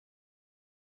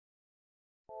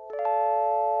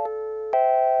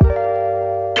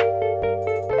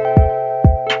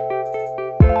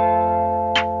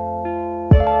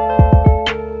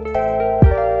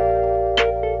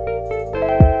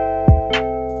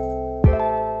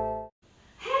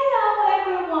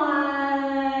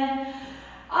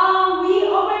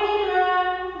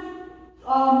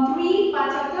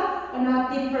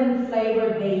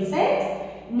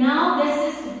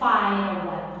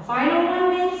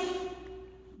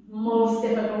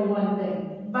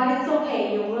but it's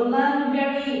okay. You will learn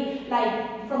very,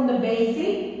 like, from the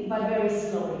basic, but very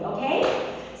slowly, okay?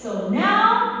 So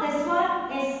now, this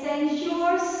one is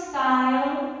sensual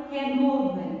style hip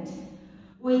movement,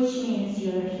 which means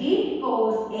your hip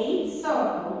goes 8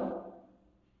 circles,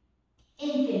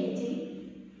 infinity,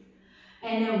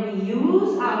 and then we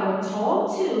use our toe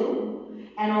too,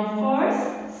 and of course,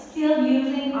 still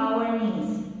using our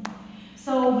knees.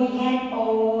 So we add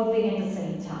all things at the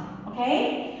same time,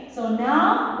 okay? So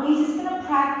now we're just gonna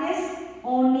practice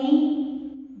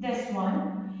only this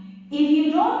one. If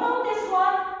you don't know this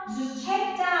one, just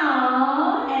check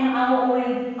down, and I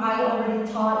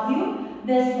already taught you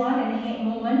this one and hip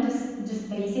movement, just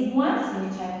basic one. So you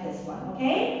check this one,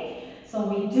 okay? So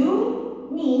we do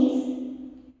knees,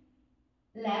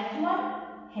 left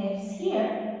one, hips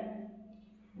here,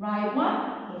 right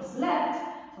one, hips left.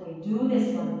 So we do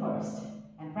this one first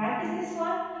and practice this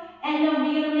one, and then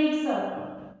we're gonna make circle.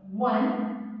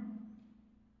 1,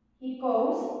 he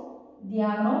goes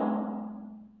diagonal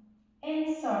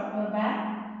and circle back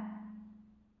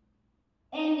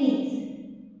and knees.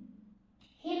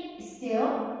 Hip still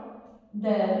the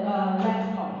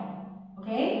left part,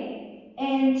 okay?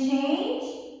 And change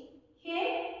hip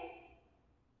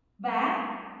back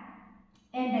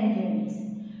and bend your knees.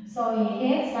 So your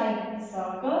hips like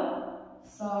circle,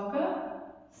 circle,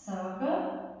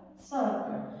 circle,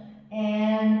 circle,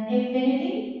 and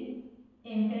infinity,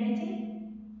 infinity,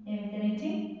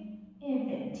 infinity,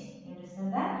 infinity. You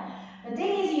understand that? The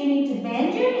thing is, you need to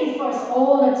bend your knees first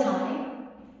all the time.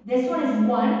 This one is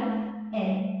 1,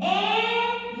 and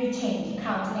you change,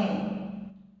 count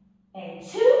N, and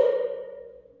 2,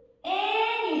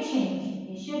 and you change.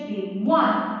 It should be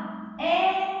 1,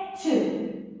 and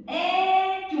 2,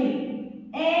 and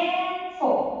 3, and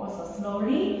 4. Also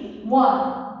slowly.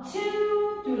 1,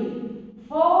 2, 3,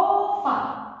 4,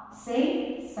 5,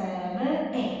 6,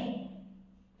 7, 8.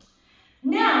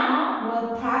 Now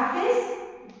we'll practice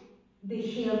the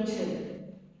heel too.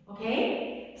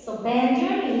 Okay? So bend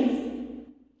your knees,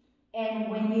 and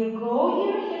when you go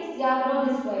your hips diagonal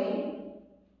this way,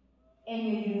 and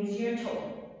you use your toe.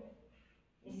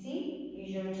 You see? Use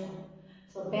your toe.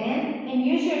 So bend and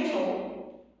use your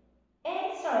toe,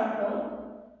 and circle,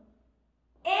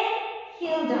 and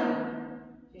heel down.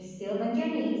 You still bend your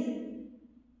knees.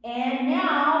 And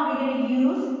now we're going to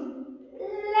use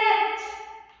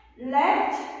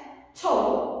left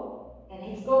toe, and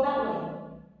let's go that way.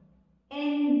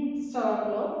 And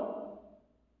circle,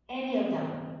 and heel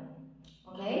down.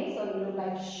 Okay? So you look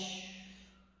like shh,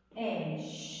 and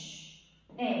shh,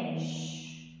 and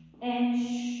shh, and shh.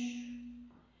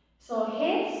 So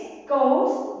hips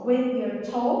goes with your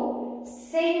toe,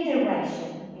 same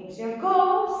direction. Hips your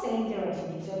go, same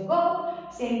direction. Hips your go,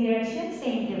 same direction,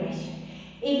 same direction.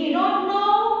 If you don't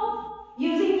know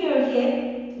using your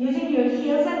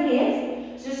heels and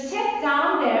hips, just check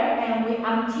down there, and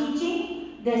I'm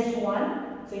teaching this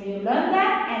one. So you learn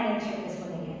that and then check this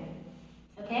one again.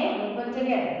 Okay, we'll put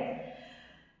together.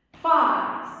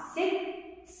 5, 6,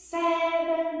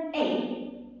 7, 8.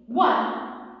 1,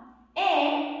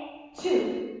 and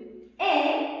 2,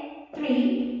 and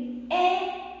 3,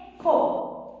 and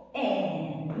 4,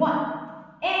 and 1,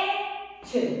 and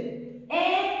 2,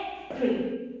 and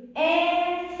 3,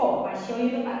 and 4. I'll show you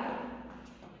the back.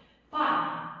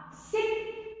 5, 6,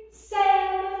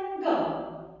 7, go.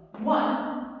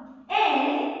 1,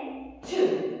 and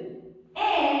 2,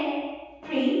 and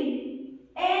 3,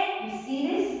 and you see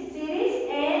this,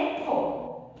 and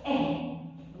 4,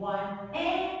 and 1,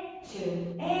 and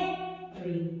 2, and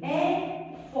 3,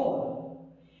 and 4.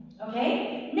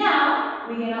 Okay, now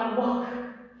we're gonna walk.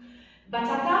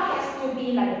 Bachata has to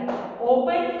be like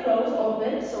open, close,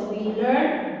 open. So we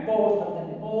learn both of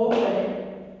them. Open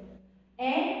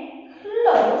and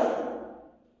close.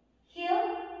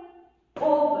 Heel,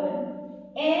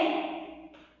 open, and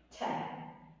tap.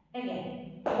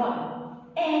 Again. 1,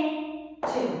 and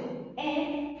 2,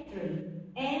 and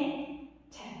 3, and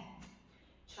tap.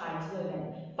 Try to do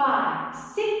that. 5,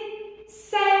 6,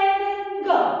 7,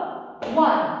 go.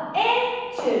 1,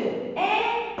 and 2,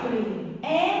 and 3,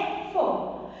 and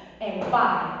 4, and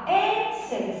 5, and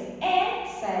 6, and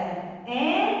 7,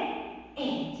 and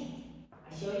 8.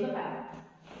 I'll show you the back.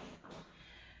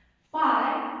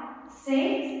 5,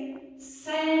 6,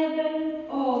 7,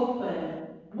 open.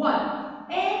 1,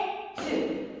 and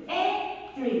 2,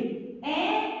 and 3,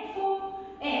 and 4,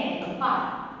 and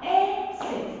 5, and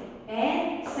 6,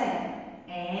 and 7,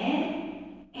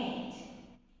 and 8.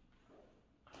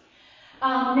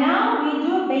 Now we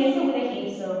do a basic with a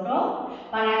hip circle,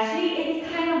 but actually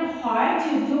it's kind of hard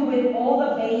to do with all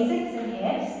the basics and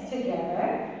hips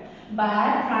together.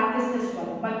 but practice this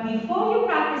one. But before you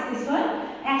practice this one,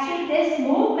 actually this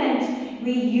movement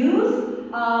we use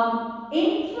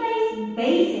in place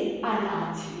basic a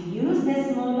lot. We use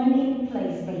this movement in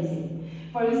place basic.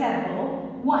 For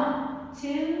example, 1,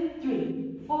 2,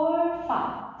 3, 4,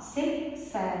 5,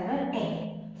 6, 7, 8.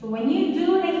 So when you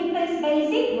do the in place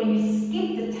basic, when you skip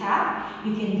the tap,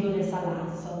 you can do this a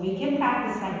lot. So we can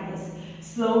practice like this.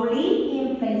 Slowly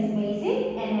in place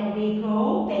basic, and then we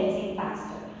go basic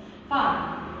faster.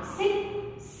 5,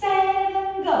 6,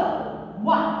 7, go.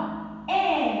 1,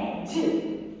 and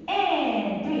 2,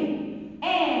 and 3,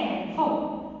 and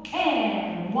 4,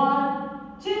 and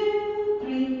 1, 2,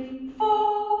 3,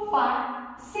 4,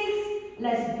 5, 6.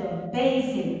 Let's go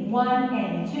basic. 1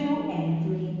 and 2 and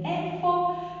 3 and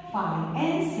 4, 5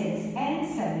 and 6 and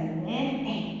 7 and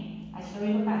 8. I show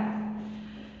you the back.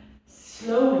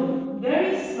 Slowly,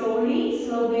 very slowly,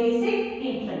 slow basic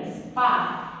in place.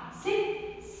 5,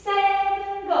 6,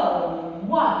 7, go.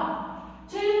 1,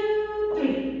 2,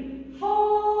 3,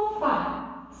 4,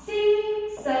 5,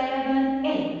 6, 7,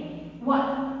 8.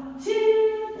 1,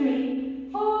 2, 3,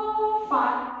 4,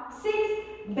 5, 6.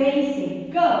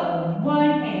 Basic, go.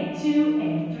 1 and 2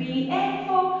 and 3 and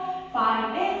 4,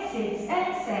 5 and 6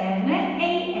 and 7 and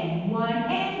 8 and 1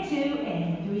 and 2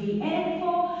 and 3 and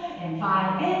 4 and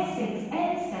 5 and 6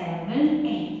 and 7,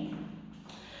 8.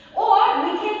 Or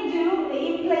we can do the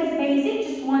in place basic,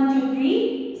 just 1, 2,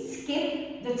 3,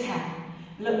 skip the tap.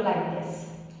 Look like this.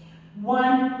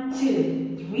 1,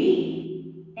 2,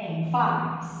 3 and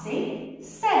 5, 6,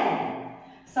 7.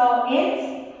 So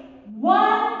it's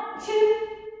 1, 2,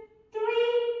 3.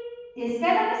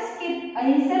 Instead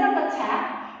of a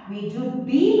tap, we do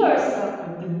bigger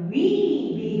circle,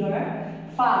 3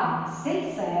 bigger, 5,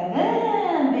 6,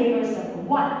 7, bigger circle,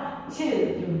 1,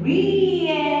 2, 3,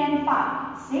 and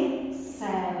 5, 6,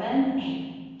 7,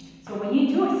 8. So when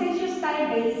you do sensual style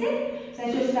basic,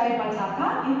 sensual style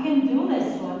bachata, you can do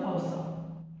this one also.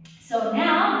 So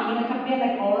now we're going to compare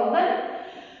like all of them.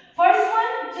 First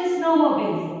one, just normal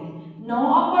basic.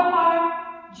 No upper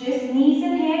part, just knees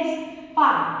and hips.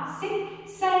 5,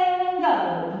 6, 7,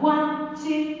 go. 1,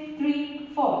 2, 3,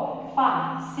 4,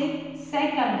 5, 6,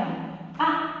 second one.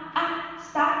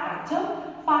 Start,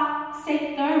 got 5,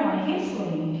 6, third one. Hip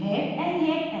swing, hip and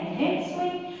hip and hip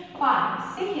swing.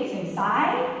 5, 6, hips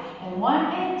inside. And 1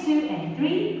 and 2 and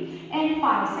 3. And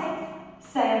 5,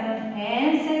 6, 7.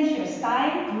 And sensual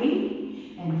style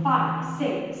 3. And 5,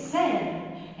 6, 7.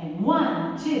 And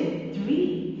 1, 2,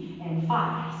 3. And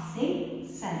 5,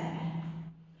 6, 7.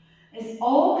 It's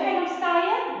all kind of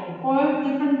style, like 4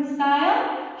 different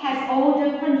style, has all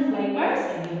different flavors,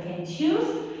 and you can choose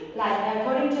like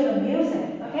according to the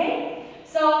music, okay?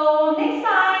 So next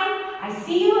time, I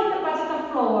see you at the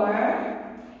bachata floor,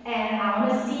 and I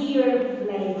want to see your